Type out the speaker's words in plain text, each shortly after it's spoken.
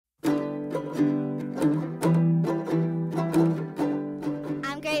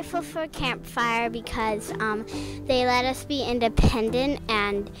I'm grateful for Campfire because they let us be independent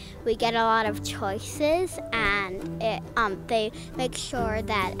and we get a lot of choices, and they make sure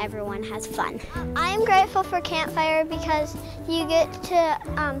that everyone has fun. I'm grateful for Campfire because you get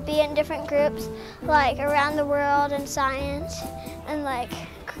to be in different groups, like around the world and science, and like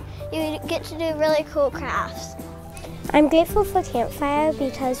you get to do really cool crafts. I'm grateful for Campfire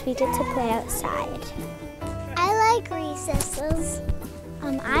because we get to play outside. I like recesses.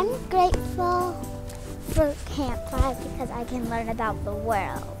 I'm grateful for Campfire because I can learn about the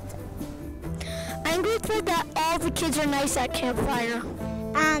world. I'm grateful that all the kids are nice at Campfire.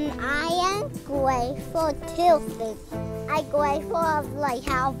 I am grateful too. I'm grateful of like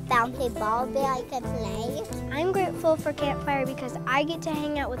how bouncy ball I can play. I'm grateful for Campfire because I get to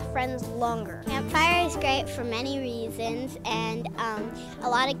hang out with friends longer. Campfire is great for many reasons, and a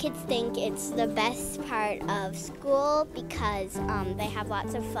lot of kids think it's the best part of school because they have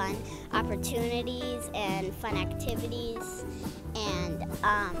lots of fun opportunities and fun activities, and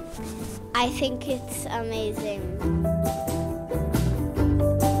I think it's amazing.